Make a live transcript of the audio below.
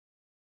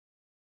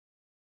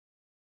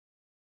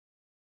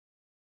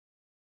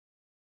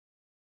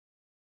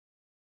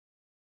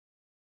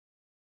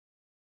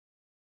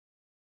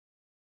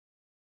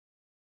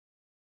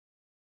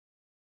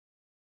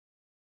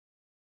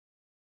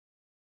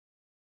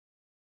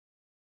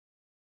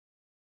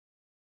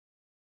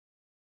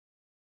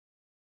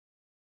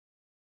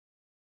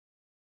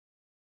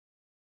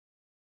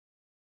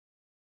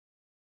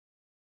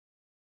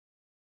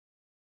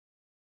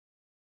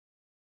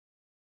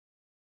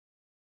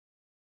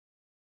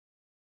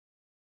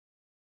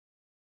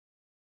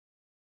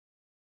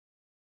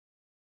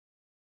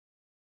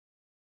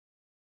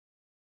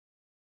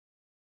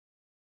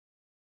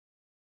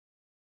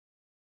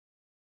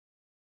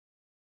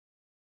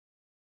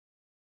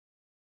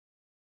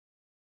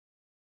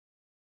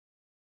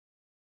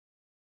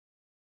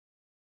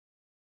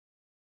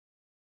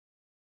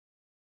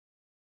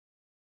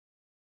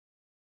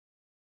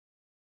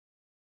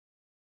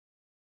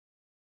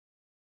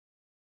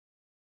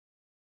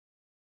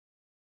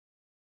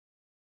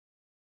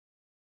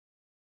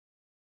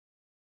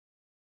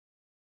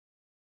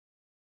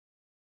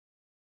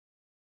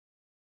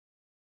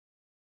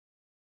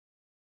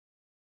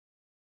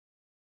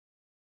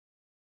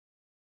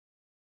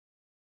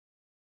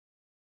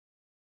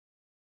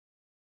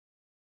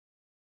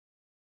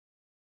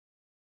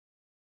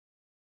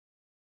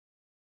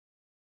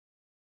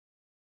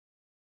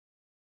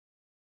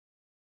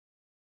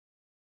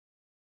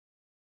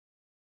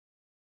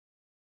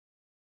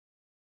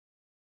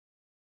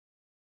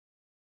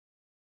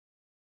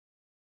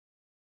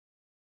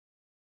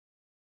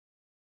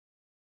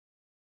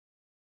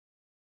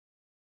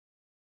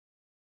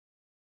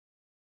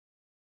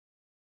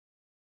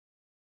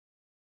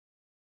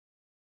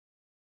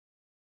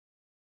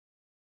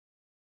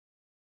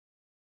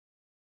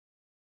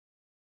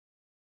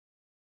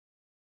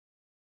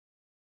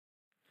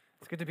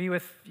good to be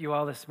with you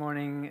all this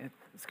morning.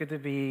 It's good to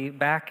be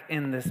back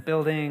in this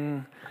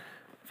building.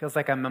 It feels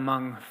like I'm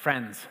among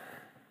friends.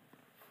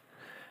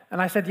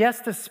 And I said yes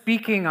to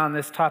speaking on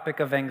this topic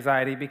of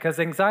anxiety because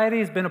anxiety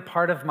has been a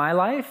part of my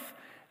life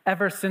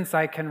ever since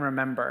I can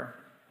remember.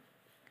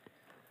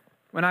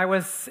 When I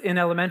was in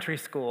elementary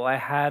school, I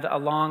had a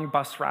long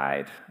bus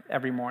ride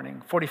every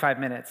morning,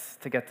 45 minutes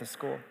to get to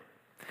school.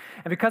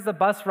 And because the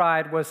bus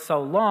ride was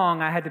so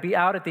long, I had to be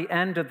out at the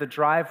end of the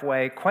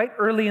driveway quite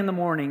early in the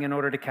morning in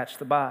order to catch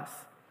the bus.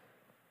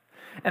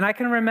 And I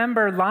can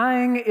remember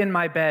lying in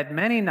my bed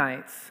many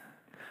nights,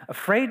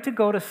 afraid to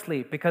go to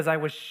sleep because I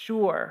was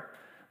sure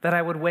that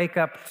I would wake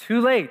up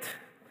too late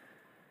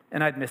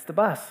and I'd miss the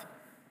bus.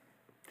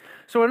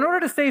 So in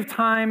order to save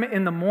time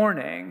in the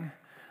morning,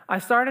 I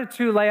started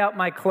to lay out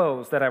my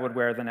clothes that I would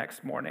wear the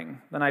next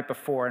morning, the night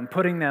before, and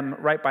putting them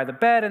right by the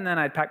bed, and then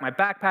I'd pack my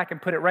backpack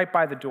and put it right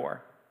by the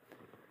door.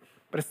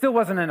 But it still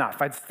wasn't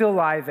enough. I'd still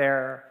lie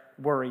there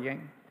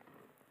worrying.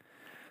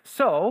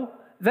 So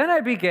then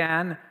I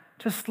began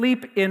to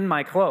sleep in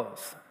my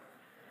clothes.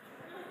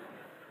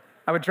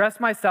 I would dress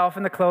myself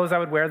in the clothes I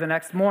would wear the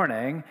next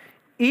morning,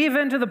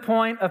 even to the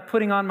point of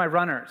putting on my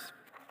runners.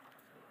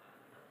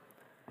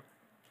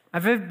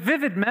 I have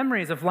vivid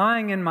memories of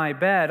lying in my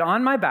bed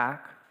on my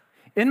back,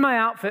 in my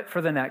outfit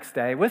for the next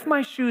day, with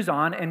my shoes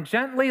on, and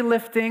gently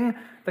lifting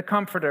the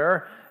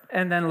comforter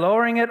and then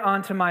lowering it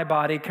onto my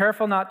body,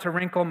 careful not to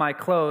wrinkle my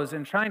clothes,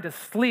 and trying to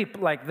sleep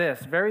like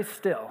this, very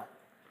still.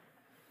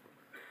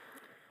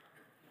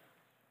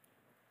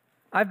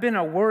 I've been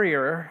a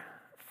worrier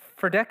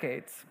for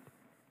decades.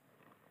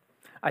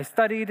 I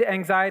studied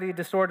anxiety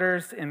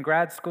disorders in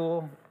grad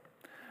school.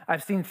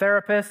 I've seen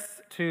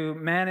therapists to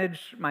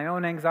manage my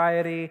own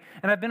anxiety,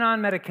 and I've been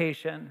on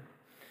medication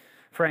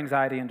for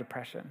anxiety and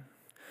depression.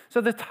 So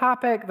the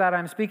topic that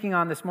I'm speaking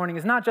on this morning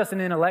is not just an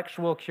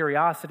intellectual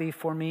curiosity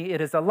for me, it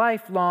is a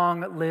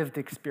lifelong lived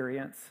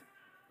experience.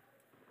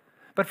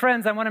 But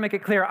friends, I want to make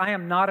it clear, I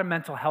am not a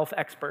mental health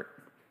expert.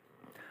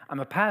 I'm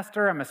a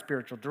pastor, I'm a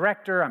spiritual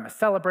director, I'm a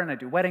celebrant, I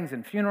do weddings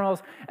and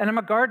funerals, and I'm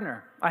a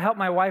gardener. I help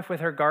my wife with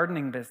her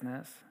gardening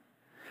business.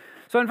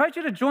 So I invite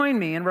you to join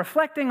me in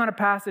reflecting on a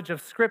passage of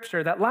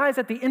Scripture that lies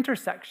at the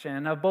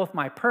intersection of both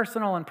my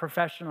personal and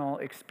professional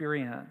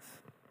experience.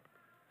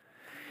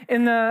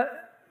 In the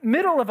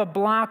middle of a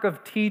block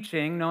of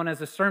teaching known as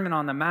the Sermon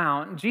on the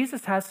Mount,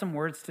 Jesus has some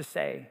words to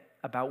say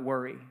about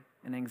worry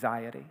and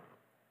anxiety.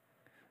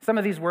 Some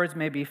of these words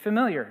may be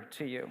familiar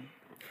to you.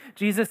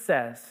 Jesus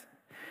says,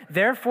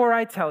 "Therefore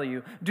I tell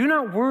you, do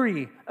not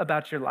worry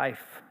about your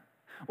life,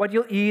 what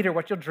you'll eat or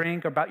what you'll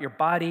drink, or about your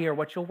body or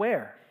what you'll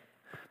wear.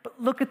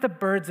 But look at the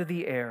birds of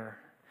the air.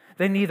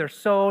 They neither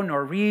sow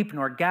nor reap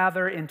nor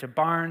gather into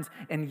barns,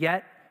 and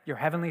yet your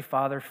heavenly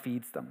Father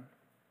feeds them.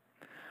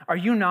 Are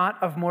you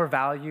not of more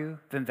value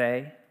than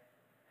they?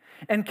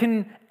 And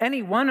can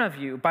any one of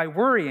you, by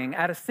worrying,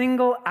 add a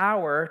single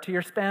hour to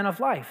your span of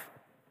life?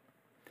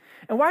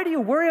 And why do you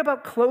worry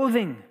about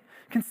clothing?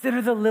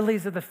 Consider the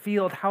lilies of the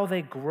field, how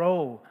they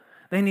grow.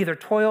 They neither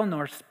toil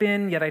nor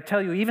spin, yet I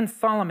tell you, even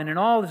Solomon in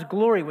all his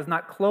glory was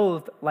not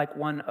clothed like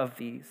one of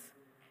these.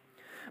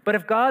 But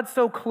if God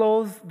so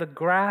clothes the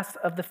grass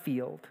of the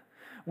field,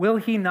 will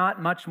he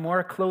not much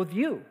more clothe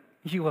you,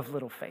 you of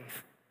little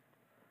faith?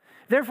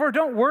 Therefore,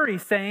 don't worry,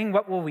 saying,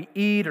 what will we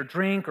eat or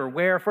drink or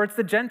wear? For it's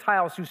the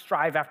Gentiles who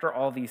strive after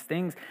all these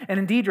things. And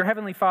indeed, your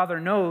heavenly Father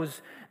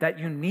knows that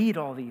you need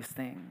all these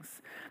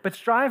things. But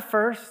strive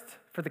first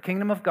for the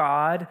kingdom of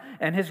God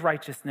and his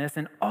righteousness,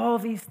 and all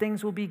these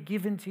things will be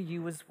given to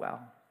you as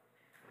well.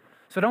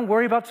 So don't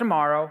worry about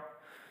tomorrow.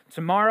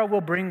 Tomorrow will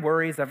bring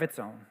worries of its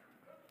own.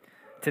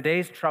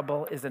 Today's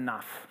trouble is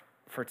enough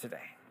for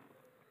today."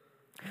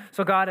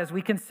 So God, as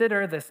we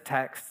consider this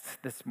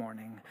text this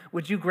morning,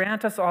 would you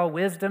grant us all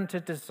wisdom to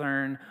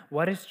discern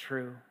what is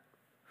true,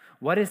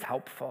 what is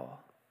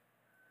helpful,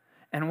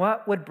 and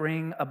what would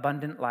bring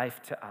abundant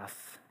life to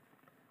us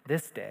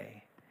this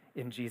day,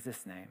 in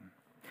Jesus' name.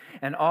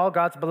 And all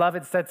God's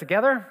beloved said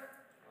together,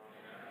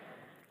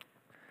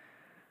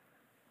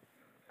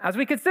 as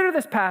we consider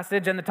this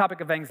passage and the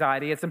topic of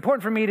anxiety, it's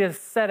important for me to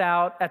set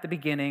out at the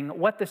beginning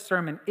what this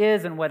sermon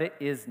is and what it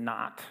is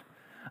not.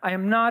 I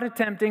am not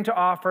attempting to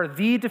offer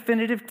the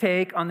definitive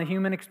take on the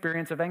human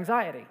experience of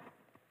anxiety.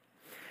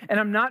 And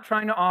I'm not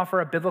trying to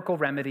offer a biblical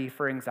remedy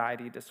for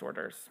anxiety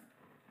disorders.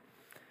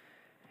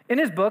 In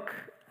his book,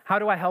 How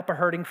Do I Help a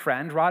Hurting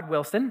Friend, Rod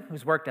Wilson,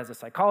 who's worked as a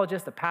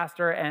psychologist, a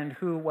pastor, and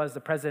who was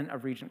the president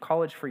of Regent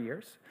College for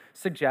years,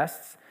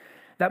 suggests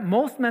that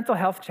most mental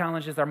health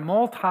challenges are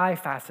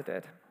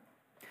multifaceted.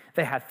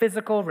 They have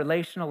physical,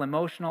 relational,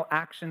 emotional,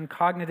 action,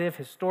 cognitive,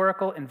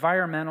 historical,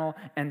 environmental,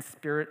 and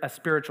a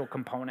spiritual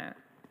component.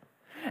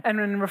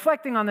 And in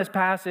reflecting on this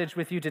passage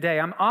with you today,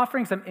 I'm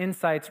offering some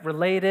insights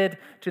related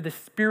to the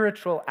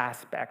spiritual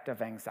aspect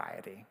of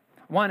anxiety,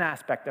 one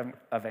aspect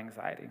of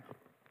anxiety.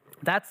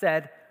 That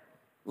said,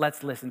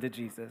 let's listen to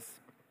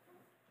Jesus.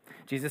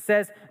 Jesus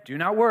says, do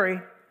not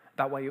worry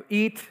about what you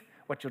eat,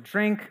 what you'll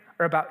drink,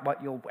 or about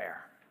what you'll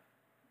wear.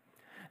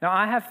 Now,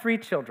 I have 3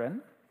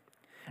 children,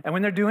 And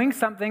when they're doing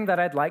something that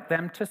I'd like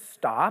them to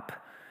stop,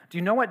 do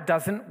you know what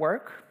doesn't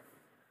work?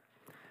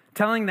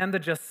 Telling them to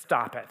just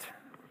stop it.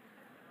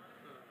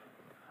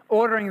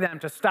 Ordering them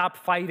to stop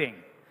fighting,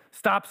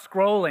 stop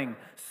scrolling,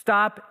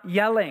 stop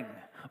yelling.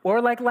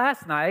 Or like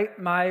last night,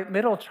 my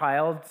middle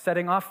child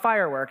setting off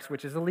fireworks,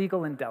 which is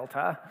illegal in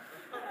Delta.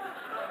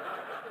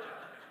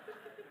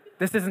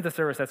 This isn't the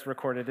service that's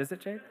recorded, is it,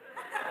 Jake?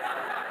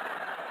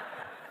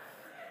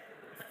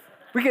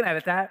 We can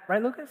edit that,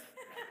 right, Lucas?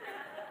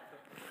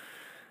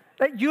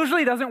 That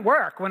usually doesn't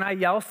work when I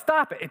yell,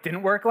 stop it. It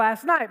didn't work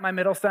last night. My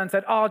middle son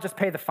said, I'll just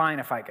pay the fine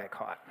if I get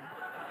caught.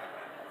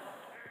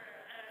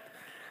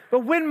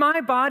 But when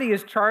my body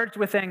is charged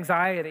with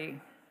anxiety,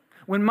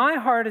 when my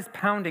heart is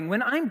pounding,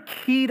 when I'm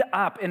keyed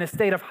up in a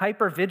state of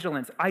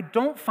hypervigilance, I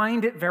don't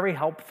find it very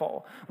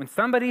helpful. When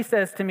somebody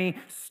says to me,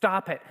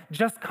 stop it,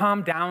 just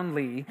calm down,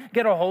 Lee,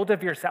 get a hold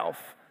of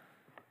yourself.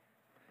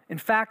 In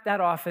fact, that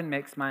often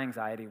makes my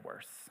anxiety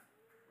worse.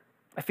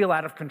 I feel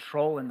out of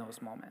control in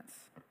those moments.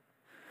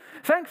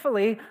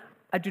 Thankfully,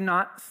 I do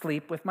not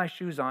sleep with my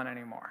shoes on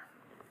anymore.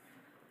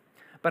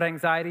 But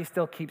anxiety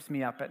still keeps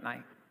me up at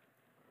night.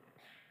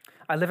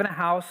 I live in a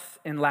house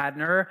in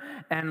Ladner,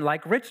 and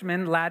like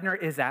Richmond, Ladner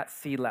is at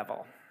sea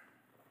level.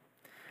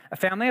 A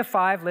family of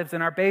 5 lives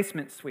in our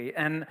basement suite,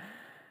 and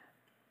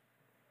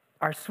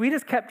our suite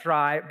is kept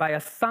dry by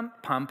a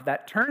sump pump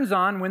that turns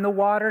on when the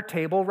water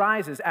table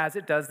rises, as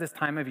it does this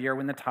time of year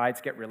when the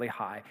tides get really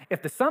high.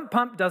 If the sump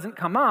pump doesn't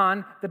come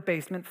on, the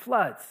basement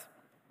floods.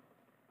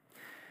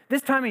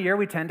 This time of year,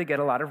 we tend to get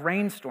a lot of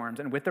rainstorms,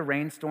 and with the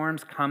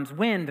rainstorms comes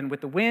wind, and with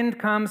the wind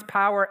comes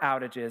power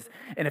outages.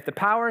 And if the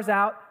power's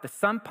out, the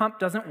sump pump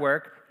doesn't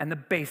work, and the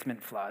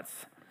basement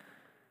floods.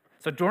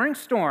 So during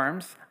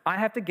storms, I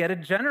have to get a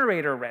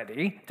generator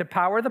ready to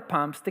power the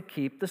pumps to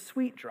keep the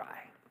suite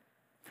dry.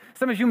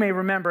 Some of you may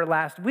remember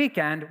last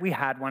weekend, we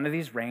had one of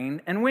these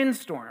rain and wind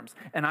storms,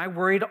 and I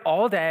worried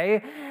all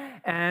day,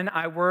 and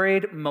I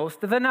worried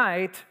most of the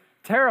night,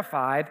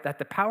 terrified that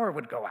the power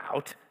would go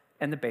out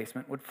and the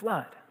basement would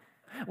flood.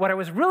 What I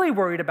was really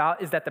worried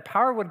about is that the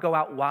power would go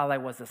out while I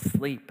was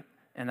asleep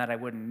and that I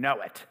wouldn't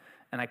know it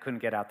and I couldn't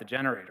get out the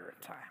generator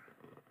in time.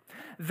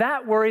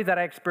 That worry that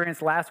I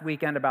experienced last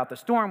weekend about the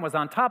storm was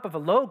on top of a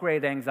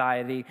low-grade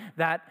anxiety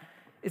that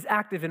is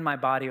active in my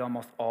body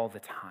almost all the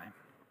time.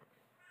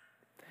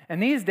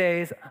 And these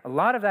days, a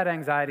lot of that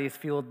anxiety is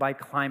fueled by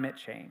climate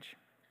change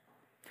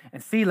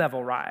and sea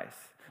level rise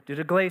due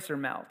to glacier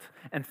melt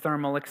and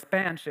thermal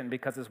expansion,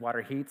 because as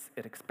water heats,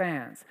 it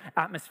expands.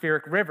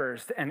 Atmospheric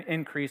rivers and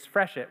increased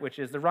freshet, which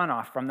is the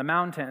runoff from the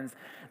mountains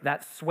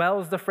that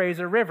swells the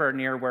Fraser River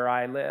near where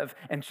I live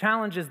and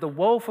challenges the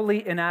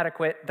woefully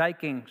inadequate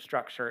diking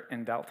structure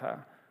in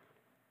Delta.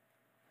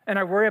 And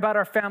I worry about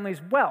our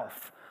family's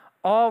wealth,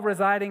 all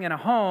residing in a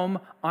home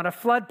on a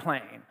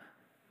floodplain.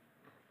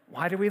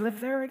 Why do we live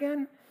there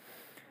again?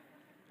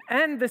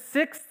 And the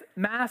 6th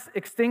mass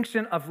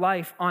extinction of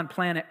life on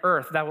planet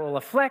Earth that will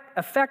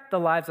affect the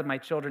lives of my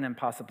children and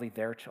possibly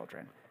their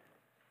children.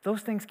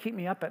 Those things keep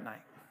me up at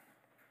night.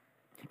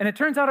 And it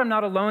turns out I'm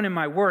not alone in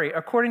my worry.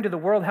 According to the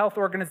World Health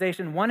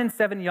Organization, 1 in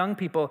 7 young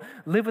people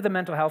live with a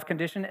mental health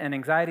condition, and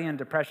anxiety and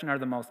depression are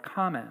the most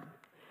common.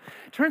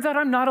 Turns out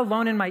I'm not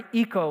alone in my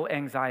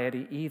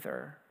eco-anxiety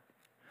either.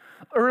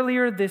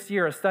 Earlier this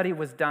year, a study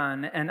was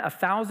done, and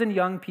 1,000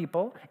 young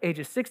people,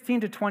 ages 16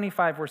 to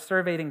 25, were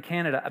surveyed in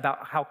Canada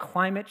about how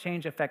climate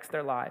change affects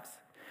their lives.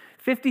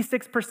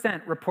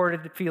 56%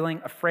 reported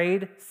feeling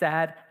afraid,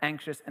 sad,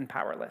 anxious, and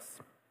powerless.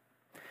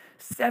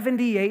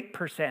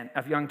 78%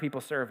 of young people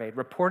surveyed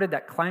reported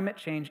that climate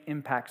change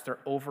impacts their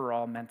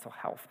overall mental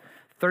health.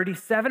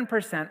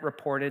 37%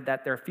 reported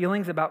that their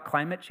feelings about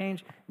climate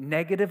change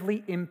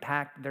negatively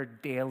impact their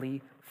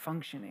daily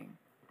functioning.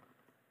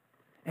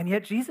 And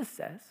yet Jesus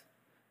says,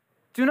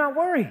 do not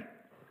worry.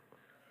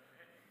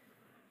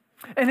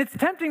 And it's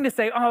tempting to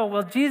say, oh,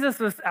 well, Jesus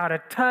was out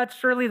of touch.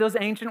 Surely those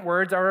ancient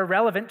words are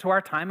irrelevant to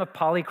our time of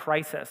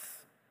polycrisis.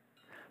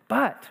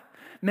 But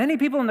many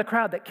people in the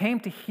crowd that came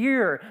to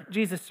hear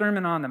Jesus'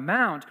 Sermon on the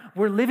Mount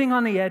were living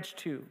on the edge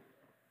too.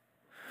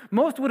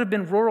 Most would have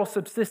been rural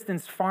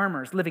subsistence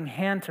farmers living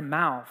hand to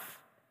mouth.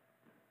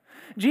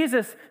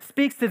 Jesus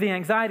speaks to the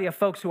anxiety of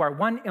folks who are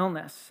one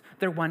illness,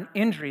 they're one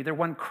injury, they're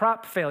one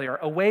crop failure,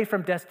 away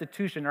from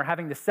destitution or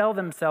having to sell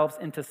themselves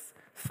into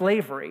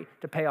slavery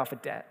to pay off a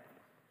debt.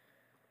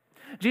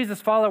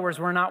 Jesus' followers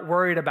were not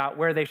worried about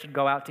where they should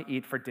go out to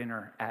eat for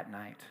dinner at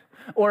night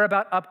or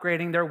about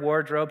upgrading their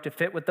wardrobe to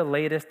fit with the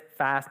latest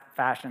fast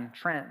fashion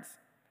trends.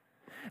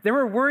 They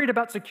were worried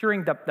about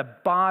securing the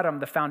bottom,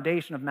 the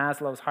foundation of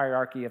Maslow's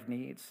hierarchy of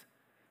needs.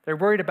 They're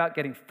worried about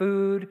getting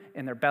food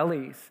in their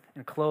bellies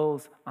and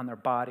clothes on their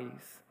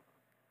bodies.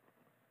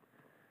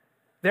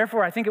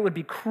 Therefore, I think it would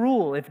be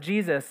cruel if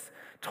Jesus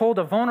told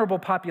a vulnerable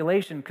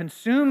population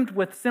consumed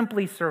with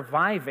simply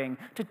surviving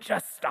to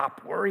just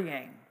stop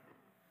worrying.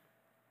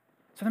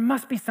 So there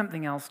must be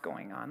something else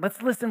going on.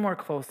 Let's listen more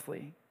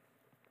closely.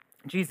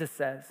 Jesus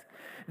says,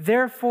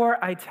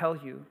 therefore I tell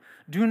you,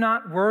 do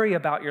not worry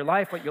about your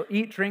life, what you'll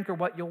eat, drink, or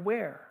what you'll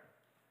wear.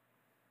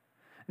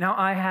 Now,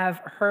 I have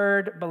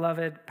heard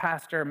beloved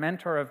pastor,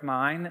 mentor of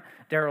mine,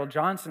 Darrell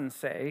Johnson,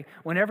 say,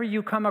 whenever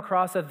you come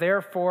across a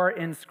therefore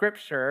in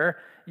Scripture,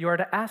 you are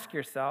to ask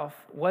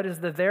yourself, what is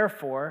the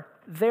therefore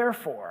there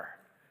for?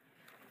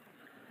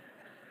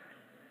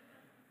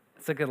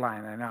 It's a good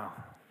line, I know.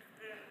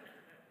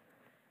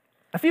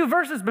 A few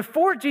verses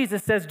before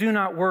Jesus says, do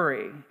not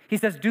worry, he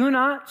says, do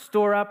not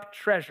store up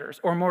treasures,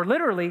 or more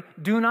literally,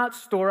 do not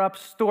store up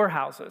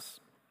storehouses.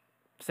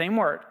 Same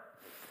word.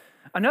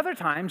 Another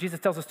time, Jesus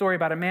tells a story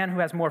about a man who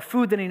has more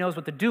food than he knows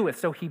what to do with,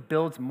 so he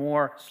builds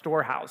more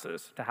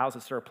storehouses to house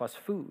his surplus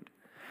food.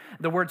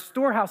 The word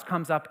storehouse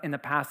comes up in the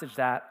passage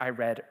that I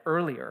read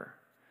earlier.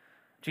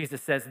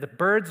 Jesus says, the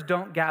birds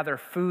don't gather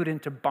food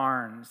into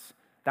barns.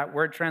 That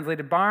word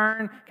translated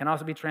barn can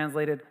also be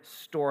translated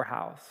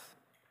storehouse.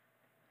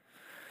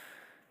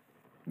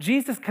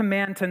 Jesus'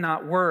 command to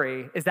not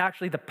worry is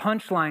actually the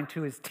punchline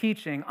to his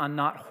teaching on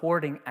not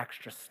hoarding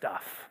extra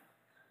stuff,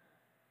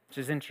 which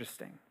is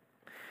interesting.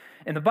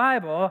 In the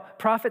Bible,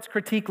 prophets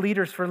critique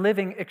leaders for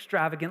living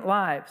extravagant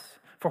lives,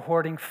 for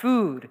hoarding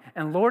food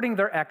and lording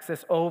their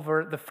excess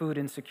over the food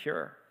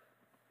insecure.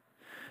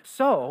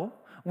 So,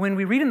 when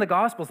we read in the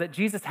Gospels that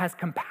Jesus has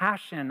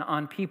compassion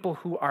on people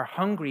who are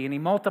hungry and he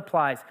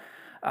multiplies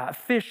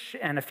fish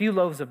and a few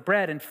loaves of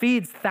bread and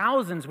feeds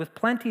thousands with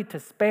plenty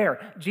to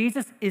spare,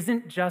 Jesus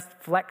isn't just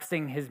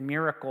flexing his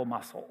miracle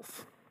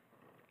muscles.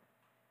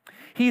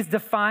 He's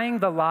defying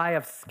the lie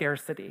of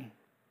scarcity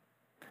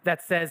that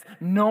says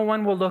no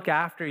one will look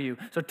after you,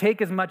 so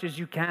take as much as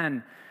you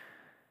can.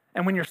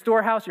 And when your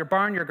storehouse, your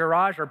barn, your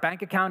garage, or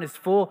bank account is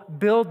full,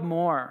 build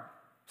more,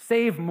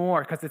 save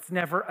more, because it's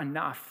never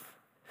enough.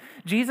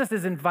 Jesus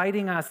is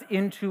inviting us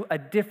into a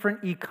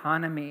different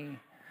economy,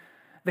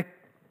 the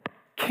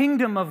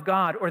kingdom of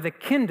God, or the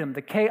kingdom,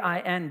 the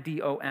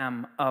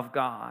K-I-N-D-O-M of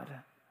God,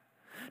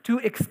 to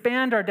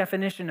expand our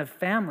definition of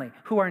family,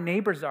 who our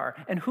neighbors are,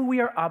 and who we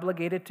are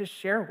obligated to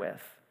share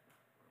with.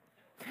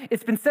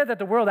 It's been said that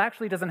the world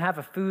actually doesn't have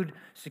a food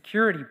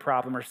security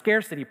problem or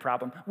scarcity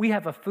problem. We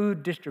have a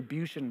food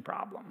distribution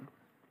problem.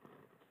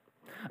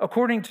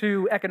 According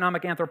to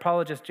economic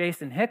anthropologist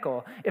Jason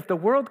Hickel, if the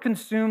world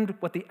consumed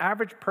what the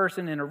average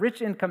person in a rich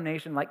income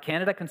nation like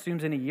Canada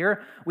consumes in a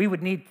year, we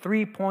would need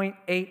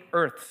 3.8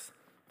 Earths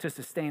to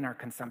sustain our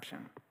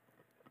consumption.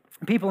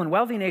 People in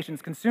wealthy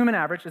nations consume an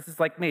average, this is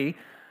like me,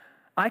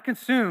 I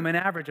consume an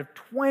average of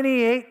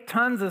 28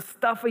 tons of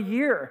stuff a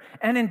year.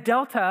 And in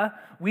Delta,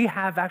 we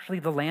have actually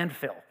the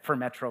landfill for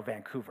Metro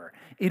Vancouver.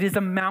 It is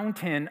a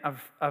mountain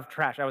of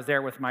trash. I was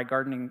there with our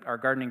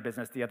gardening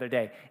business the other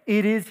day.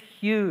 It is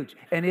huge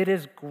and it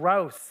is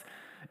gross.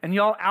 And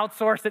y'all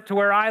outsource it to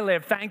where I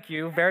live. Thank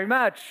you very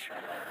much.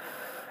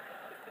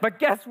 But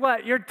guess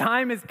what? Your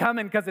time is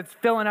coming because it's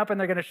filling up and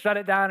they're going to shut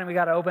it down and we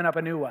got to open up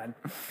a new one.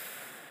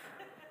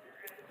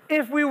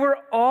 If we were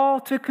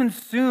all to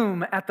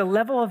consume at the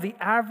level of the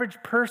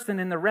average person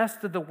in the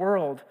rest of the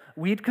world,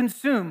 we'd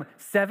consume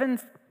 7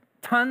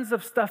 tons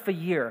of stuff a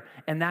year,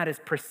 and that is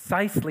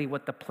precisely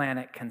what the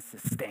planet can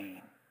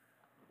sustain.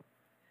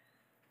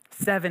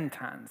 7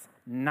 tons,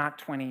 not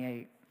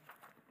 28.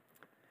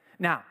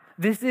 Now,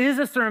 this is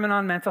a sermon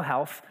on mental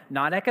health,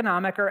 not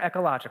economic or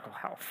ecological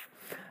health.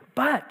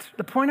 But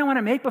the point I want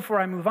to make before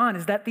I move on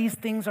is that these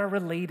things are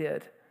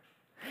related.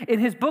 In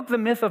his book, The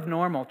Myth of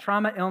Normal,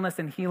 Trauma, Illness,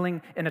 and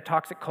Healing in a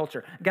Toxic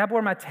Culture,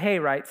 Gabor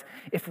Mate writes,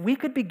 if we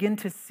could begin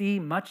to see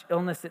much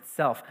illness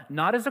itself,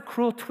 not as a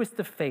cruel twist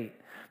of fate,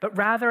 but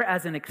rather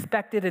as an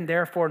expected and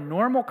therefore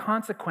normal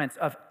consequence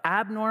of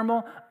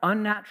abnormal,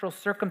 unnatural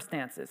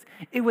circumstances,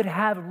 it would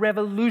have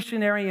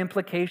revolutionary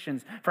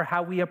implications for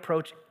how we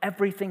approach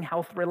everything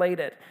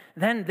health-related.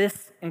 Then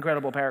this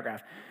incredible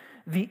paragraph.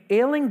 The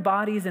ailing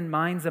bodies and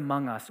minds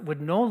among us would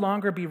no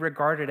longer be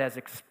regarded as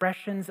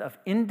expressions of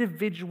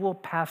individual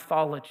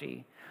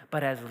pathology,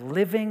 but as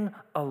living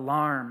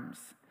alarms,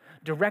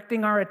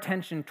 directing our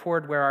attention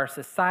toward where our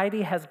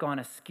society has gone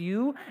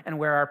askew and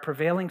where our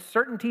prevailing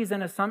certainties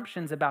and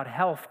assumptions about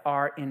health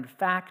are, in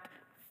fact,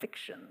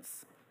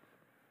 fictions.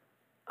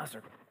 Those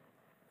are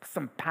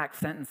some packed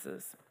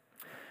sentences.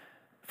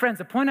 Friends,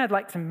 the point I'd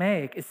like to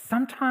make is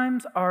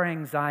sometimes our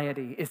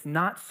anxiety is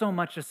not so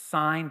much a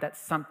sign that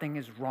something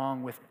is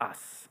wrong with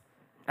us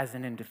as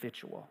an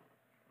individual,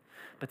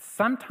 but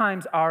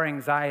sometimes our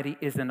anxiety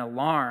is an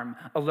alarm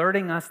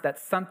alerting us that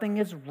something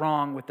is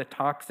wrong with the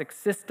toxic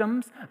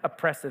systems,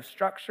 oppressive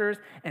structures,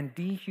 and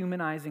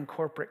dehumanizing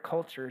corporate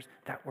cultures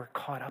that we're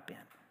caught up in.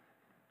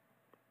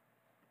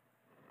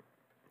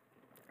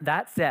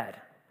 That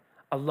said,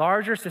 a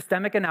larger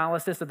systemic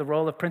analysis of the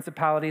role of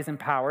principalities and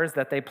powers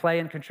that they play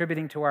in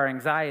contributing to our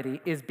anxiety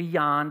is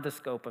beyond the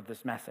scope of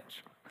this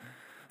message.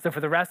 So for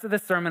the rest of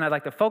this sermon, I'd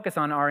like to focus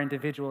on our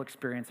individual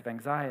experience of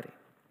anxiety.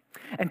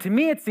 And to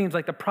me, it seems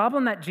like the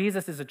problem that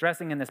Jesus is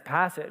addressing in this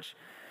passage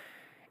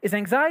is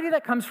anxiety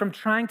that comes from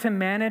trying to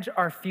manage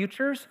our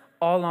futures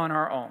all on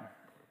our own.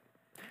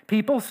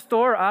 People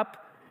store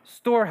up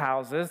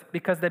storehouses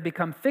because they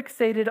become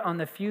fixated on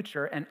the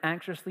future and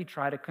anxiously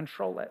try to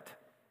control it.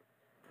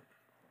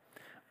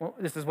 Well,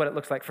 this is what it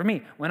looks like for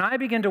me. When I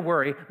begin to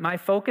worry, my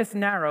focus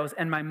narrows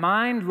and my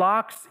mind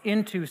locks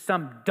into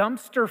some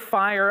dumpster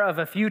fire of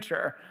a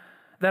future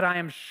that I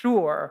am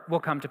sure will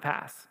come to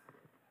pass.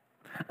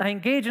 I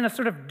engage in a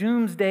sort of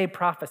doomsday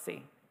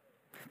prophecy.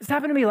 This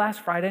happened to me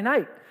last Friday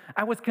night.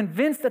 I was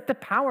convinced that the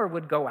power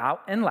would go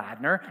out in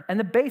Ladner and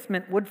the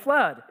basement would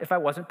flood if I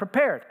wasn't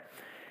prepared.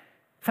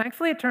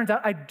 Thankfully, it turns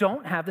out I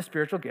don't have the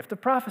spiritual gift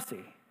of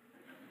prophecy.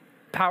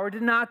 Power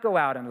did not go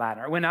out in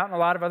Ladner. It went out in a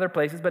lot of other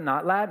places, but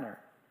not Ladner.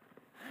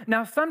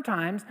 Now,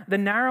 sometimes the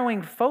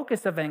narrowing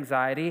focus of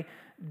anxiety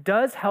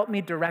does help me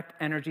direct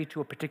energy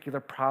to a particular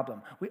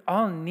problem. We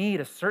all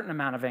need a certain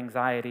amount of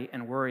anxiety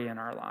and worry in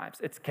our lives.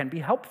 It can be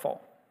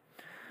helpful.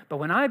 But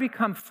when I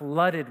become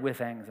flooded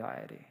with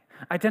anxiety,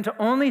 I tend to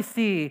only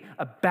see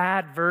a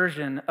bad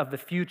version of the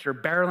future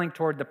barreling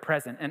toward the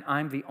present, and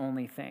I'm the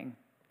only thing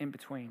in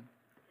between.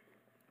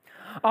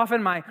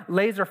 Often my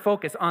laser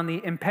focus on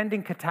the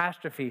impending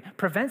catastrophe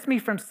prevents me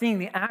from seeing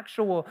the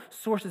actual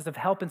sources of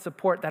help and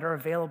support that are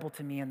available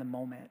to me in the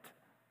moment.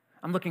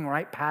 I'm looking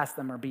right past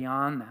them or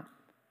beyond them.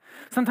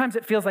 Sometimes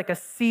it feels like a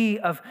sea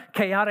of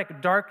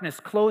chaotic darkness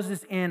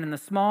closes in and the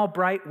small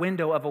bright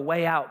window of a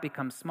way out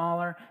becomes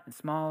smaller and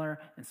smaller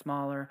and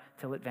smaller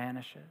till it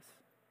vanishes.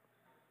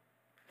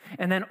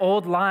 And then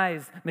old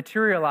lies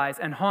materialize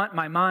and haunt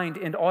my mind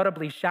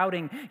inaudibly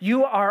shouting,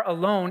 "You are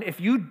alone. If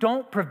you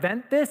don't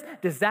prevent this,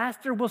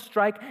 disaster will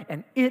strike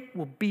and it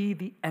will be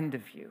the end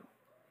of you."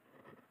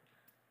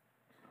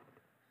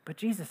 But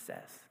Jesus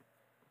says,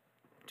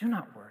 do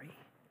not worry.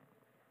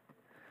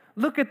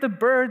 Look at the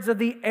birds of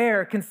the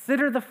air.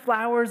 Consider the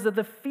flowers of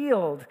the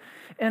field.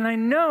 And I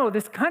know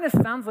this kind of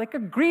sounds like a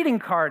greeting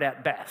card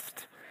at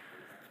best,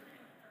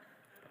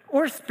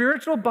 or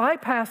spiritual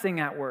bypassing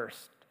at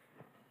worst.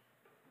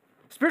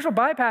 Spiritual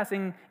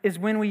bypassing is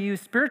when we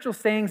use spiritual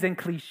sayings and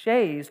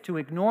cliches to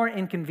ignore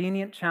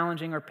inconvenient,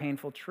 challenging, or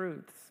painful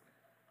truths.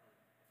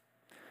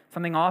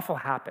 Something awful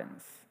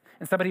happens,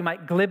 and somebody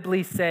might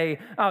glibly say,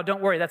 "Oh,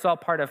 don't worry, that's all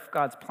part of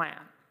God's plan."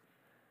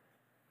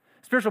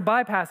 Spiritual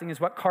bypassing is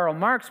what Karl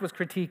Marx was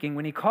critiquing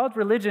when he called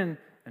religion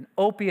an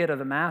opiate of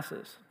the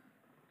masses.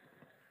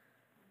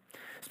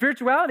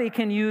 Spirituality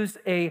can use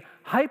a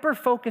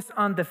hyper-focus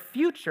on the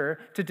future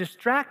to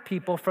distract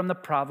people from the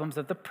problems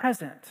of the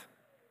present.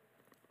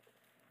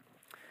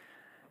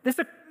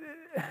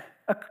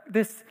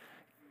 This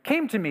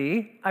came to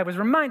me, I was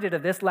reminded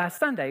of this last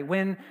Sunday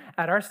when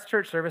at our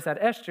church service at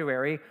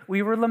Estuary,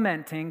 we were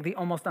lamenting the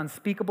almost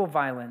unspeakable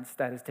violence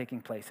that is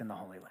taking place in the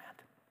Holy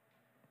Land.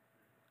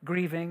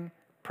 Grieving,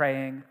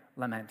 praying,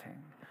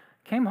 lamenting.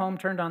 Came home,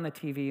 turned on the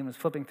TV, and was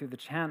flipping through the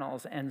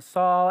channels and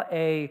saw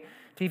a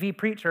TV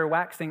preacher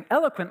waxing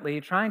eloquently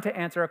trying to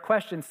answer a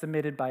question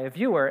submitted by a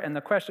viewer. And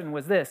the question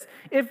was this: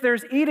 if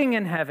there's eating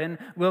in heaven,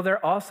 will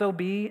there also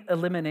be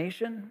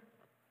elimination?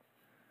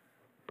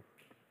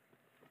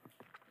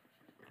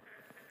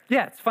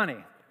 Yeah, it's funny.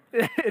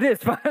 It is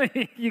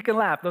funny. You can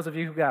laugh, those of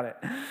you who got it.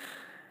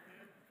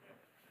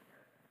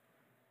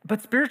 But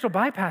spiritual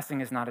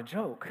bypassing is not a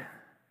joke.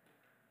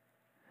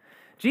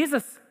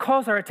 Jesus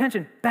calls our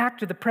attention back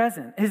to the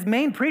present. His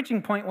main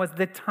preaching point was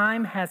the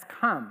time has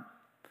come.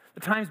 The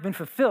time's been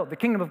fulfilled. The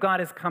kingdom of God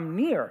has come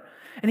near.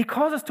 And he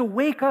calls us to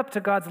wake up to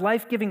God's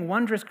life-giving,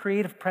 wondrous,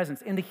 creative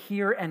presence in the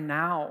here and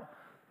now.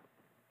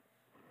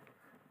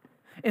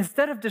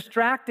 Instead of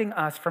distracting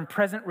us from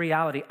present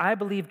reality, I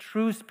believe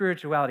true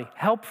spirituality,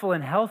 helpful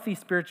and healthy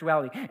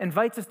spirituality,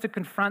 invites us to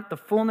confront the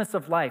fullness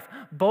of life,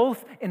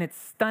 both in its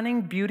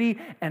stunning beauty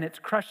and its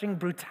crushing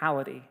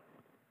brutality,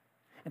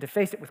 and to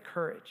face it with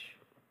courage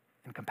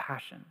and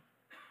compassion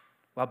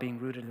while being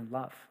rooted in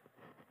love.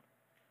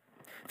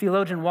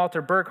 Theologian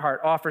Walter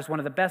Burghardt offers one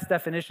of the best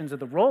definitions of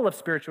the role of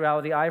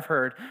spirituality I've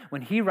heard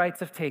when he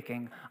writes of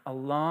taking a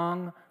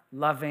long,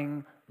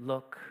 loving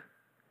look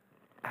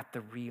at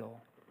the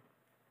real.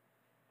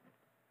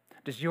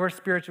 Does your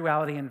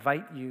spirituality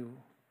invite you,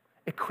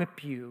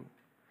 equip you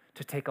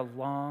to take a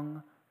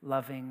long,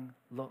 loving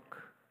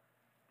look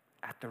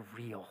at the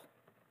real,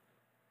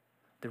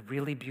 the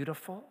really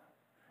beautiful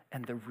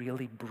and the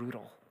really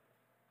brutal,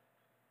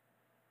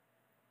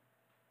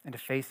 and to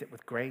face it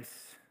with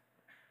grace,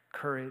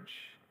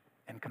 courage,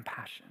 and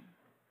compassion?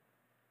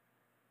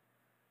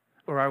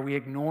 Or are we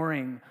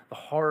ignoring the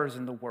horrors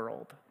in the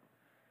world,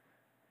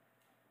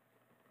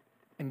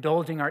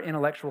 indulging our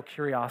intellectual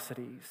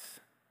curiosities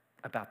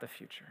about the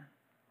future?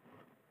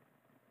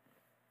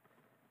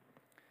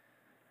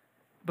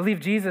 I believe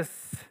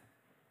Jesus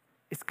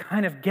is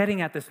kind of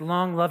getting at this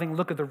long, loving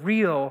look at the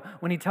real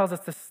when he tells us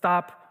to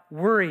stop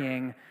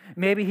worrying.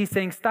 Maybe he's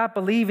saying, stop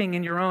believing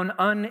in your own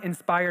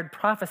uninspired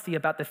prophecy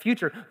about the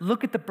future.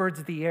 Look at the birds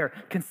of the air.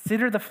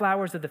 Consider the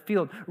flowers of the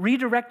field.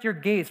 Redirect your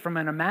gaze from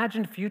an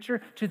imagined future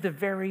to the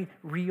very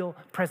real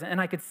present. And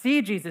I could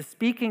see Jesus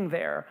speaking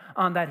there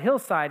on that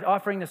hillside,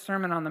 offering the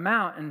Sermon on the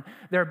Mount, and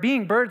there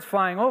being birds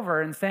flying over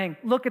and saying,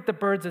 look at the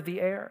birds of the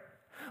air.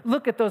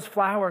 Look at those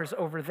flowers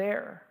over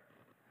there.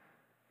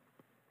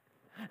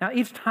 Now,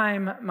 each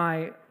time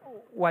my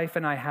wife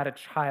and I had a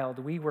child,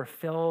 we were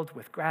filled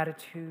with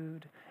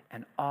gratitude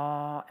and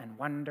awe and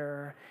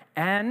wonder,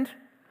 and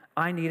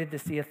I needed to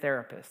see a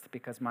therapist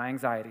because my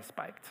anxiety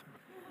spiked.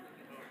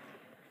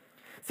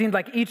 Seemed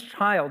like each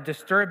child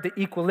disturbed the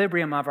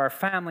equilibrium of our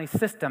family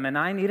system, and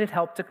I needed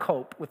help to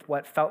cope with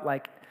what felt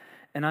like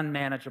an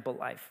unmanageable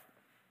life.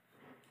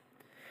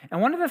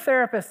 And one of the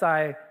therapists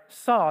I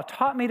saw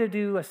taught me to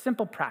do a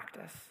simple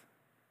practice.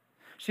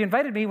 She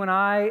invited me when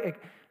I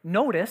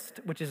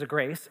noticed, which is a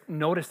grace,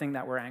 noticing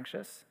that we're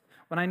anxious.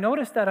 When I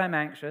noticed that I'm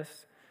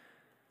anxious,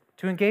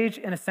 to engage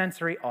in a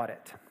sensory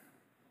audit,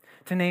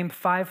 to name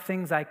 5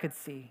 things I could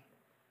see,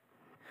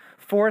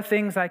 4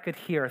 things I could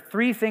hear,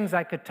 3 things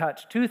I could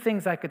touch, 2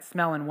 things I could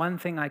smell, and 1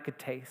 thing I could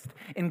taste.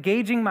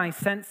 Engaging my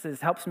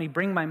senses helps me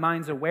bring my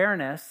mind's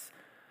awareness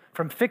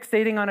from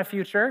fixating on a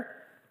future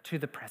to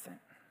the present.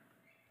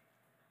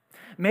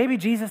 Maybe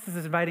Jesus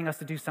is inviting us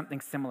to do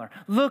something similar.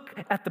 Look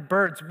at the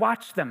birds,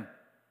 watch them.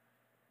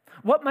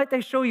 What might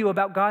they show you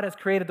about God has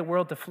created the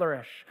world to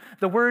flourish?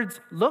 The words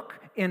look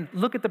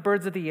at the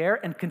birds of the air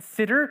and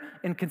consider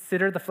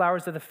the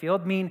flowers of the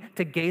field mean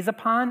to gaze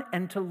upon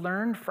and to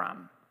learn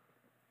from.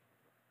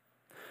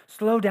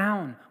 Slow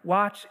down,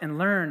 watch, and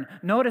learn.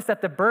 Notice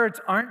that the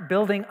birds aren't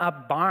building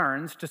up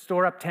barns to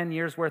store up 10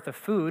 years' worth of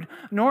food,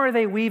 nor are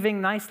they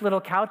weaving nice little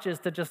couches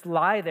to just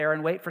lie there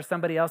and wait for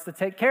somebody else to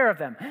take care of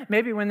them.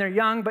 Maybe when they're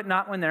young, but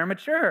not when they're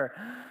mature.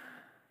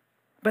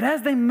 But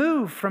as they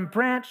move from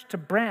branch to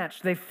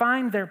branch, they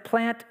find their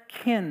plant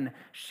kin,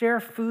 share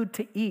food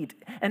to eat,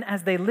 and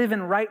as they live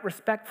in right,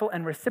 respectful,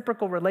 and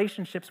reciprocal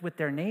relationships with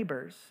their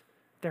neighbors,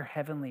 their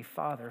heavenly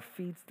Father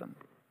feeds them.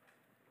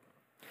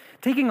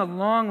 Taking a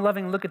long,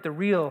 loving look at the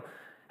real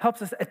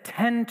helps us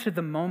attend to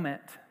the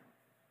moment.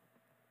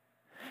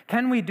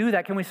 Can we do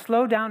that? Can we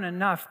slow down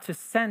enough to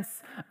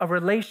sense a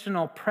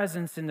relational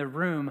presence in the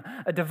room,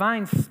 a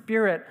divine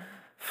spirit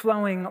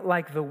flowing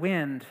like the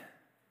wind?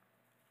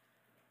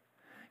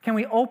 Can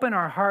we open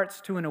our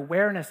hearts to an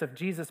awareness of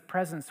Jesus'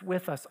 presence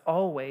with us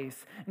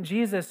always?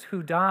 Jesus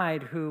who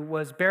died, who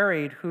was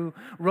buried, who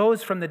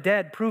rose from the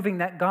dead, proving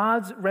that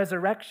God's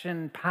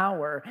resurrection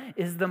power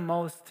is the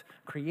most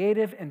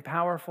creative and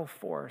powerful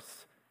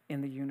force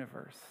in the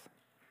universe.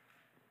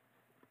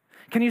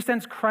 Can you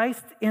sense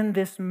Christ in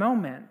this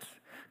moment,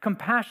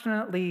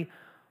 compassionately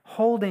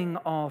holding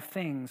all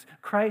things?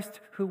 Christ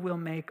who will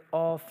make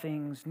all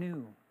things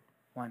new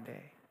one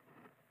day.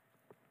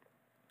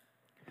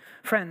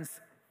 Friends,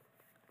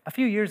 a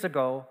few years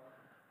ago,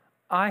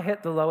 I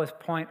hit the lowest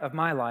point of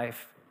my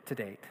life to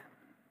date.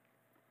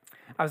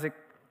 I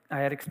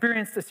had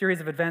experienced a series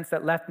of events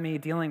that left me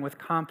dealing with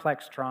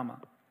complex trauma.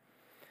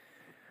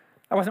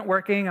 I wasn't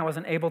working, I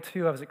wasn't able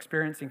to, I was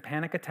experiencing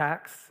panic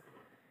attacks,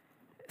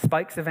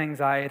 spikes of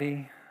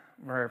anxiety,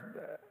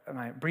 where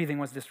my breathing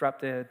was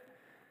disrupted.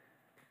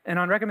 And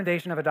on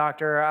recommendation of a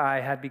doctor, I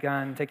had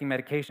begun taking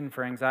medication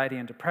for anxiety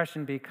and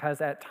depression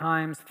because at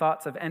times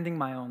thoughts of ending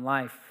my own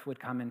life would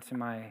come into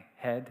my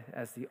head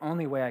as the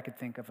only way I could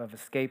think of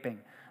escaping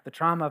the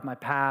trauma of my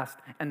past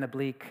and the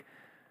bleak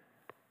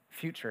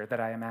future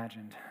that I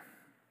imagined.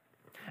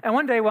 And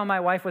one day while my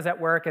wife was at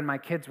work and my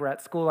kids were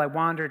at school, I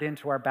wandered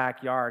into our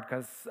backyard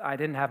because I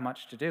didn't have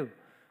much to do.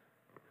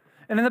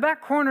 And in the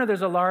back corner,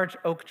 there's a large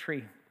oak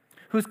tree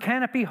whose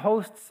canopy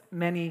hosts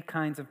many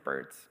kinds of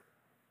birds.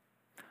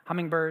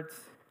 Hummingbirds,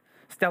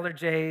 stellar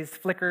jays,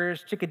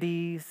 flickers,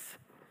 chickadees.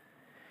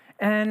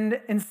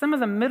 And in some of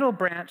the middle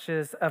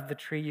branches of the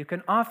tree, you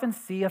can often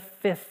see a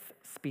 5th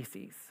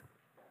species,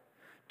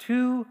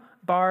 2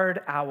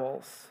 barred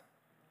owls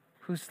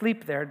who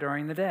sleep there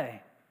during the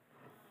day.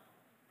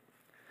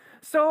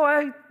 So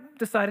I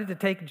decided to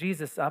take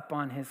Jesus up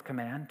on his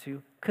command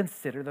to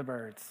consider the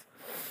birds.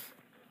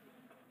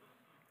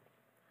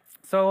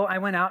 So I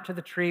went out to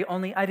the tree,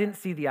 only I didn't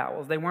see the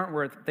owls. They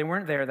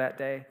weren't there that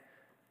day.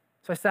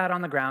 So I sat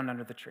on the ground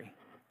under the tree.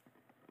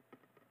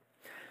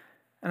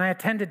 And I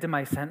attended to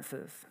my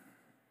senses.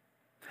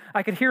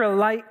 I could hear a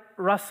light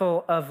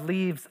rustle of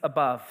leaves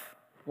above,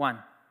 1.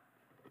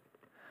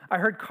 I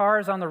heard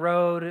cars on the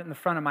road in the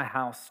front of my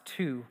house,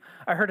 2.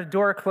 I heard a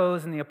door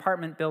close in the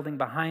apartment building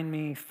behind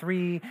me,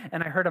 3.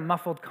 And I heard a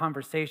muffled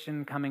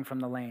conversation coming from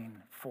the lane,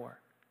 4.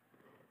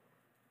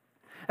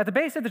 At the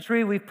base of the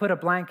tree, we've put a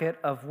blanket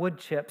of wood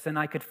chips, and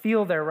I could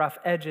feel their rough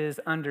edges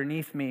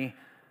underneath me,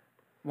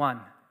 1.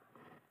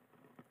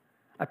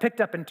 I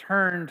picked up and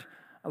turned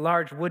a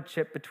large wood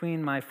chip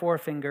between my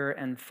forefinger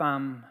and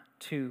thumb,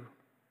 2.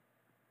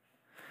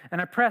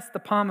 And I pressed the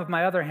palm of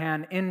my other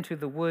hand into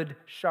the wood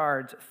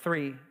shards,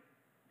 3.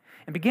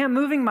 And began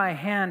moving my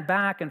hand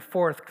back and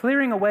forth,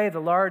 clearing away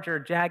the larger,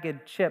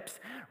 jagged chips,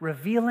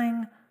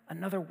 revealing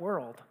another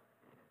world.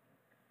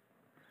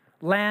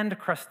 Land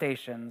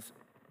crustaceans,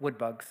 wood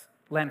bugs.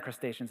 Land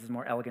crustaceans is a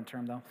more elegant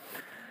term, though.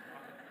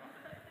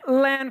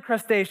 Land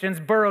crustaceans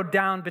burrowed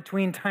down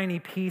between tiny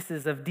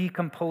pieces of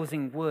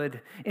decomposing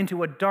wood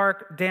into a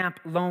dark, damp,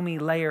 loamy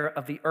layer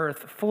of the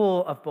earth,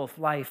 full of both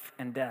life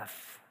and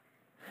death.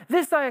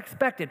 This I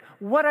expected.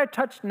 What I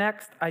touched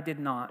next, I did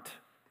not.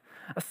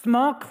 A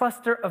small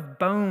cluster of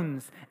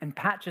bones and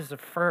patches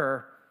of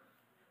fur.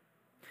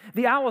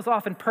 The owls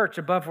often perch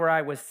above where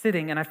I was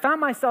sitting, and I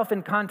found myself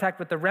in contact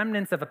with the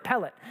remnants of a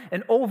pellet,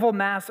 an oval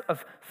mass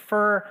of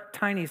fur,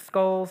 tiny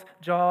skulls,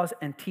 jaws,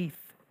 and teeth.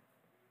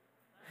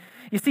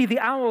 You see, the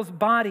owl's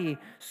body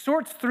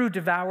sorts through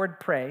devoured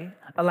prey,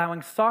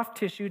 allowing soft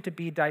tissue to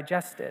be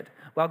digested,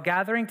 while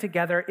gathering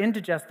together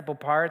indigestible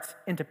parts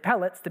into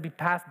pellets to be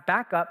passed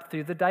back up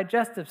through the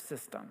digestive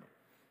system.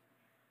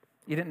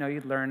 You didn't know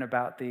you'd learn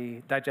about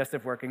the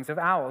digestive workings of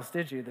owls,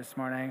 did you, this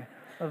morning?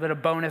 A little bit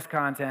of bonus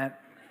content.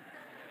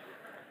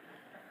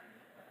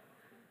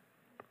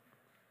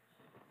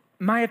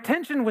 My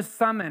attention was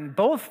summoned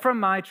both from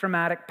my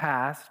traumatic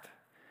past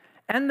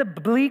and the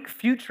bleak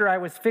future I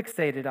was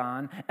fixated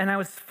on, and I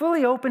was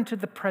fully open to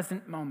the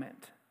present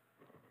moment,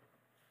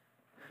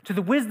 to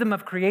the wisdom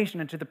of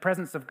creation and to the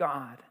presence of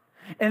God.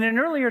 And in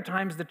earlier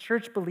times, the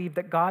church believed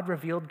that God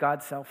revealed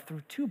God's self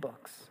through two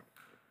books,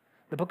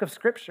 the book of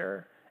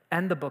Scripture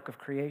and the book of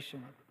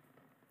creation.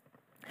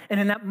 And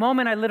in that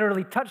moment, I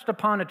literally touched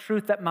upon a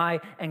truth that my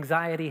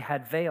anxiety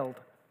had veiled.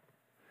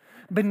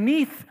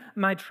 Beneath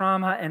my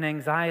trauma and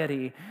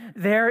anxiety,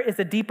 there is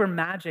a deeper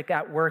magic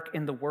at work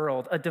in the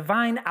world. A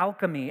divine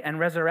alchemy and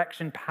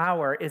resurrection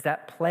power is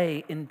at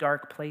play in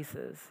dark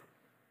places.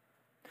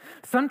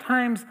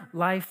 Sometimes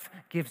life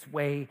gives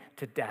way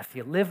to death.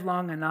 You live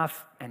long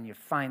enough and you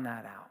find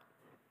that out.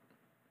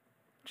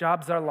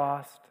 Jobs are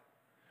lost.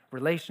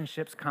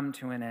 Relationships come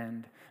to an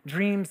end.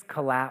 Dreams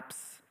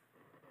collapse.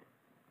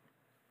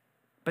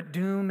 But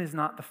doom is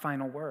not the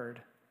final word.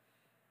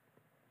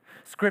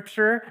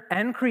 Scripture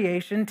and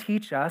creation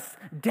teach us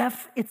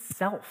death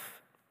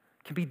itself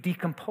can be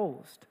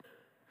decomposed.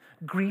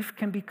 Grief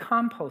can be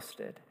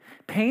composted.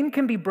 Pain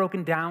can be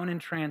broken down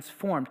and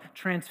transformed,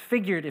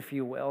 transfigured, if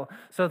you will,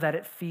 so that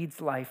it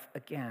feeds life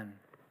again.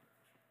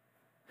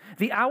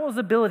 The owl's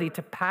ability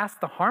to pass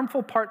the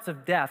harmful parts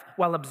of death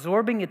while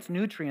absorbing its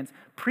nutrients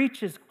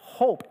preaches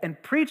hope,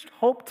 and preached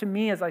hope to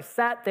me as I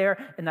sat there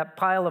in that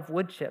pile of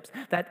wood chips,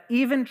 that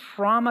even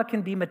trauma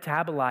can be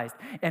metabolized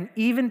and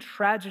even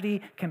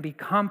tragedy can be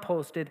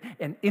composted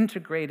and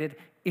integrated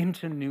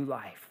into new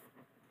life.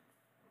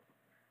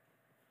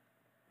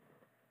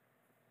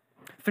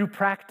 Through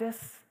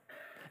practice,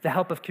 the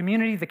help of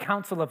community, the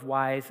counsel of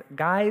wise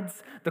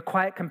guides, the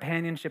quiet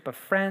companionship of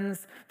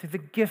friends, through the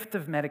gift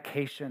of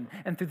medication,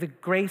 and through the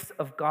grace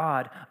of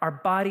God, our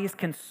bodies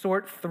can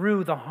sort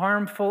through the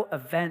harmful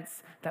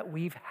events that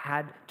we've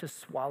had to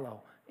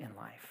swallow in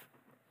life.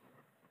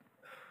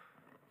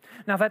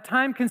 Now, that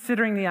time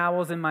considering the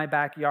owls in my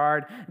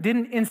backyard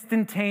didn't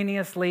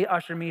instantaneously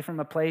usher me from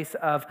a place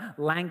of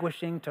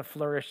languishing to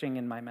flourishing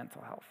in my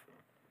mental health,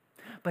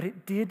 but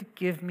it did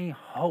give me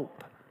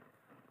hope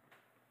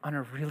on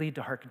a really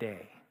dark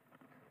day.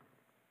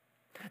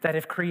 That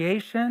if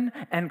creation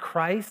and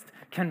Christ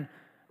can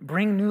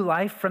bring new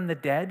life from the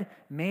dead,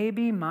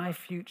 maybe my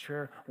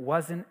future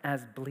wasn't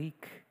as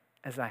bleak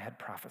as I had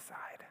prophesied.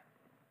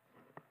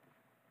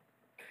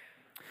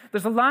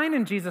 There's a line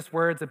in Jesus'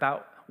 words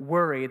about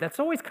worry that's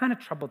always kind of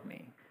troubled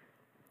me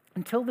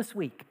until this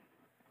week.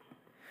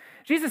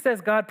 Jesus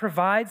says God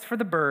provides for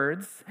the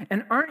birds,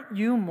 and aren't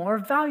you more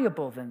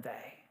valuable than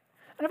they?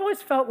 And I've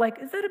always felt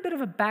like, is that a bit of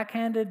a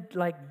backhanded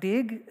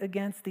dig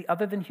against the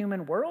other than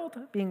human world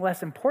being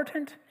less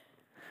important?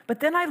 But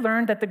then I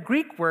learned that the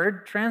Greek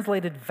word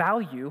translated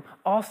value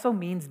also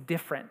means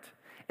different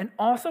and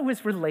also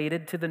is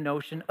related to the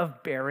notion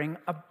of bearing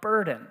a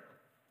burden.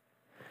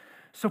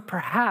 So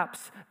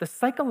perhaps the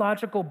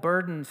psychological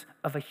burdens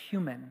of a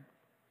human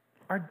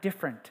are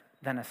different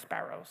than a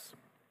sparrow's.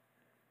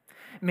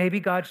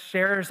 Maybe God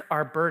shares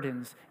our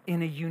burdens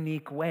in a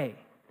unique way.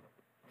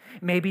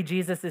 Maybe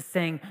Jesus is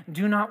saying,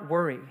 do not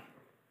worry.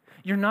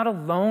 You're not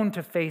alone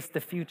to face the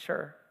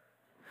future.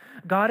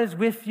 God is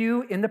with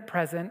you in the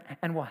present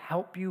and will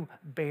help you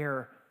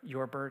bear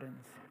your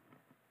burdens.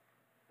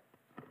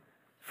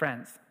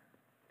 Friends,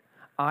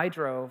 I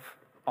drove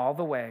all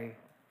the way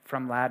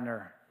from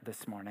Ladner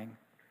this morning.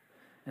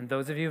 And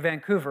those of you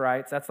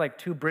Vancouverites, that's like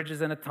 2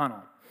 bridges and a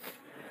tunnel.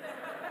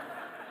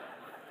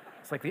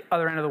 It's like the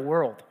other end of the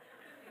world.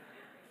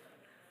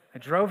 I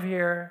drove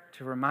here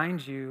to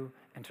remind you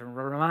and to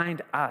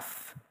remind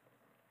us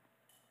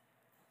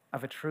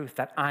of a truth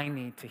that I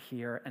need to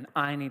hear and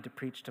I need to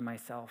preach to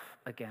myself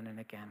again and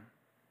again.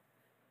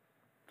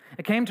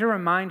 It came to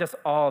remind us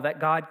all that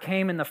God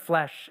came in the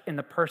flesh in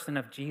the person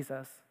of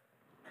Jesus.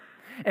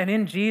 And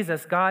in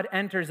Jesus, God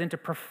enters into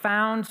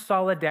profound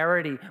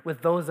solidarity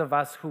with those of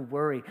us who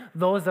worry,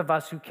 those of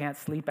us who can't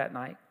sleep at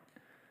night.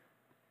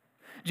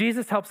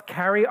 Jesus helps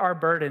carry our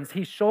burdens.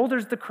 He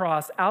shoulders the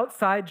cross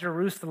outside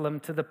Jerusalem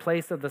to the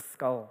place of the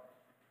skull.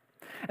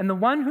 And the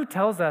one who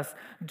tells us,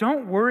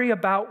 don't worry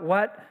about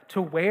what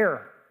to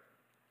wear,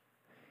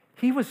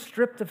 he was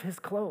stripped of his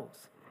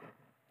clothes.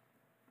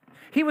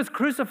 He was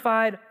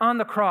crucified on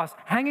the cross,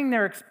 hanging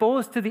there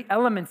exposed to the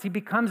elements. He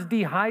becomes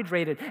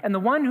dehydrated. And the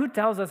one who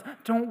tells us,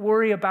 don't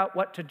worry about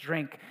what to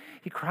drink,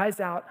 he cries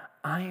out,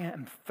 I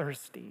am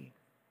thirsty.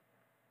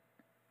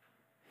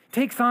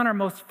 Takes on our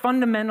most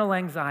fundamental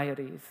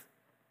anxieties.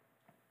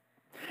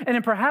 And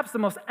in perhaps the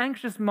most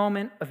anxious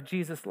moment of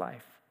Jesus'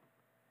 life,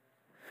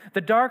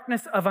 the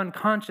darkness of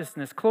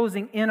unconsciousness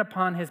closing in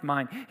upon his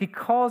mind, he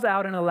calls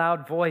out in a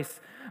loud voice,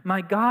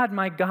 my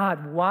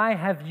God, why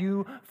have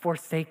you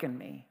forsaken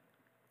me?"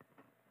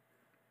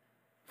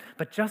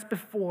 But just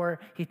before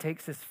he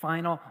takes his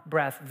final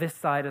breath this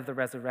side of the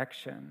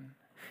resurrection,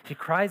 he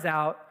cries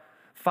out,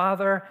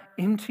 "Father,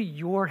 into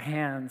your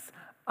hands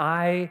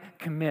I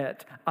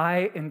commit,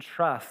 I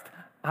entrust,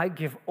 I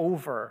give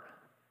over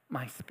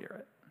my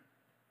spirit."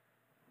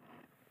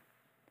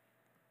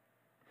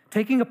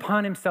 Taking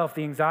upon himself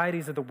the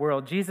anxieties of the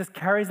world, Jesus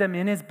carries them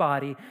in his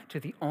body to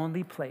the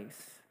only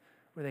place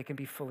where they can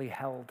be fully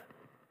held.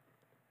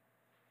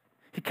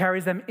 He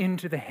carries them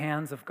into the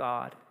hands of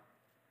God.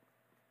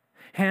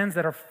 Hands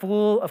that are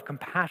full of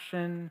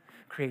compassion,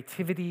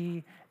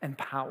 creativity, and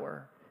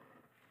power.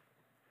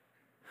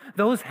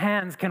 Those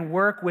hands can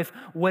work with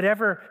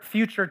whatever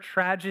future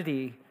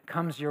tragedy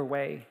comes your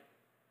way,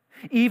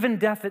 even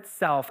death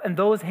itself, and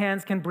those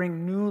hands can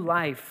bring new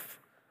life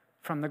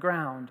from the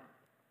ground.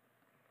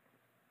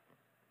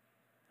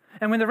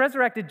 And when the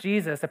resurrected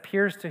Jesus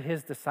appears to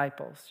his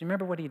disciples, you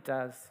remember what he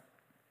does?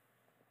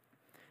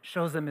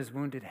 Shows them his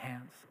wounded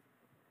hands.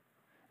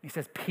 He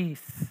says,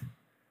 "Peace."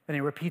 Then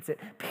he repeats it,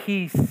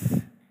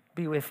 "Peace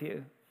be with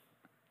you."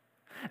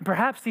 And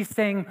perhaps he's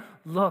saying,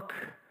 look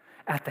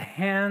at the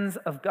hands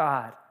of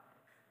God.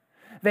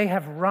 They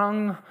have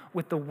wrung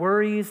with the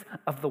worries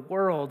of the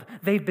world.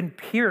 They've been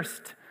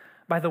pierced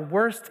by the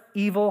worst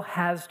evil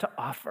has to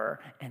offer,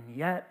 and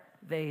yet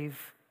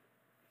they've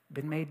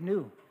been made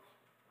new.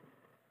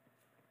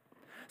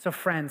 So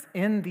friends,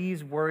 in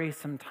these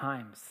worrisome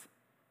times,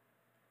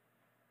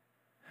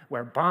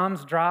 where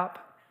bombs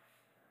drop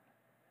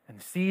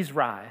and seas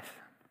rise,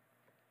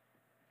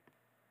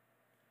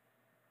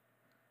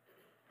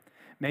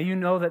 may you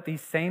know that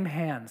these same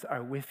hands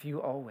are with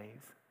you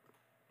always,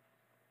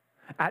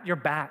 at your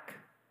back,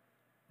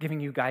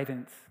 giving you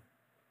guidance,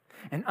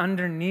 and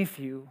underneath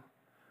you,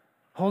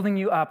 holding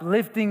you up,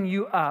 lifting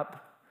you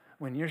up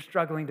when you're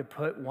struggling to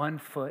put one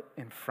foot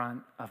in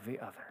front of the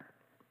other.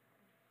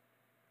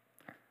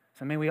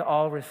 So may we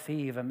all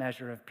receive a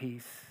measure of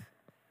peace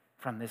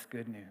from this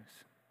good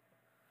news.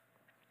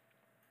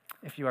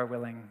 If you are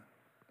willing,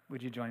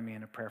 would you join me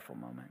in a prayerful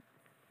moment?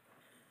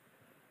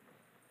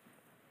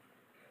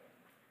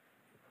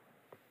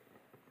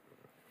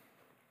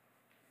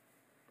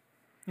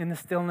 In the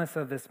stillness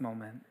of this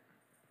moment,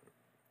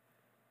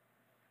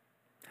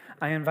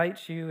 I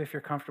invite you, if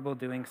you're comfortable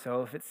doing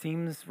so, if it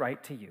seems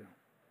right to you,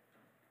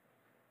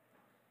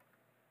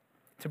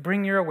 to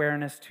bring your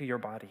awareness to your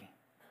body.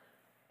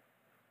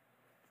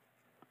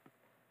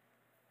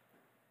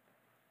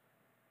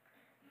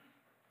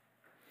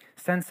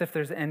 Sense if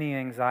there's any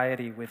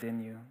anxiety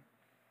within you.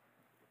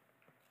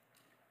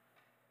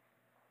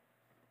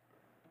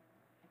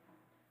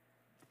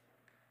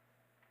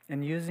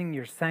 And using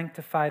your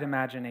sanctified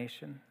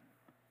imagination,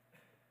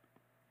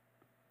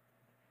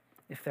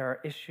 if there are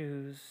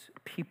issues,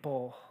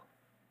 people,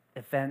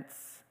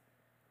 events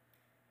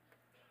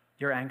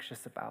you're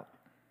anxious about,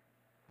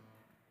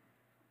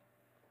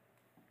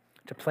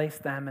 to place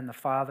them in the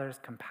Father's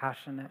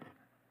compassionate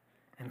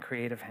and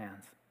creative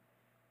hands.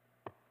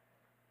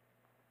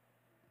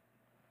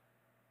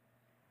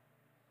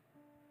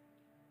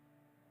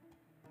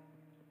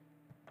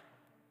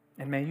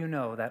 And may you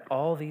know that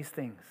all these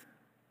things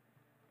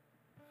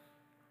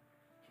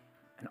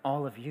and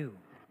all of you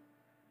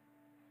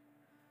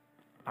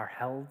are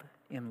held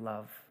in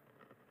love.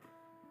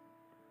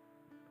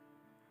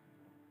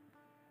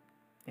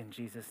 In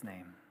Jesus'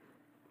 name,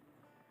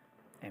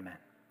 amen.